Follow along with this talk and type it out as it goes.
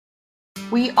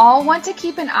We all want to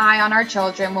keep an eye on our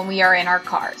children when we are in our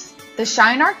cars. The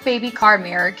Shynerk Baby Car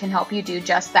Mirror can help you do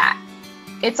just that.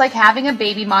 It's like having a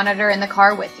baby monitor in the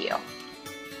car with you.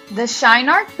 The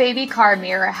Shynerk Baby Car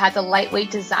Mirror has a lightweight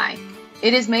design.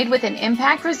 It is made with an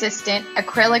impact-resistant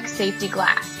acrylic safety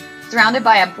glass, surrounded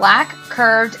by a black,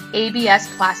 curved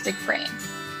ABS plastic frame.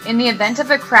 In the event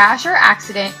of a crash or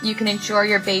accident, you can ensure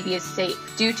your baby is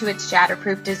safe due to its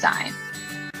shatterproof design.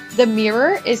 The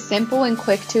mirror is simple and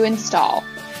quick to install.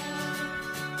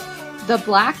 The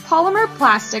black polymer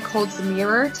plastic holds the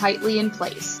mirror tightly in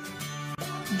place.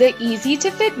 The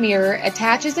easy-to-fit mirror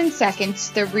attaches in seconds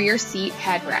to the rear seat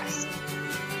headrest.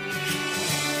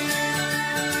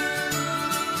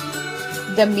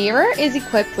 The mirror is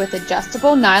equipped with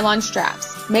adjustable nylon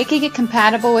straps, making it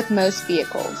compatible with most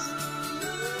vehicles.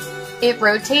 It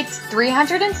rotates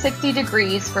 360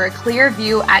 degrees for a clear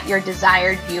view at your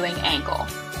desired viewing angle.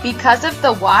 Because of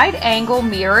the wide-angle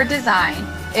mirror design,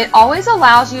 it always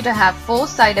allows you to have full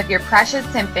sight of your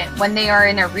precious infant when they are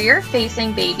in a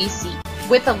rear-facing baby seat.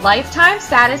 With a lifetime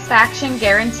satisfaction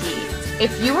guarantee,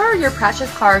 if you or your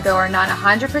precious cargo are not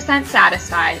 100%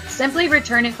 satisfied, simply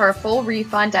return it for a full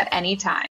refund at any time.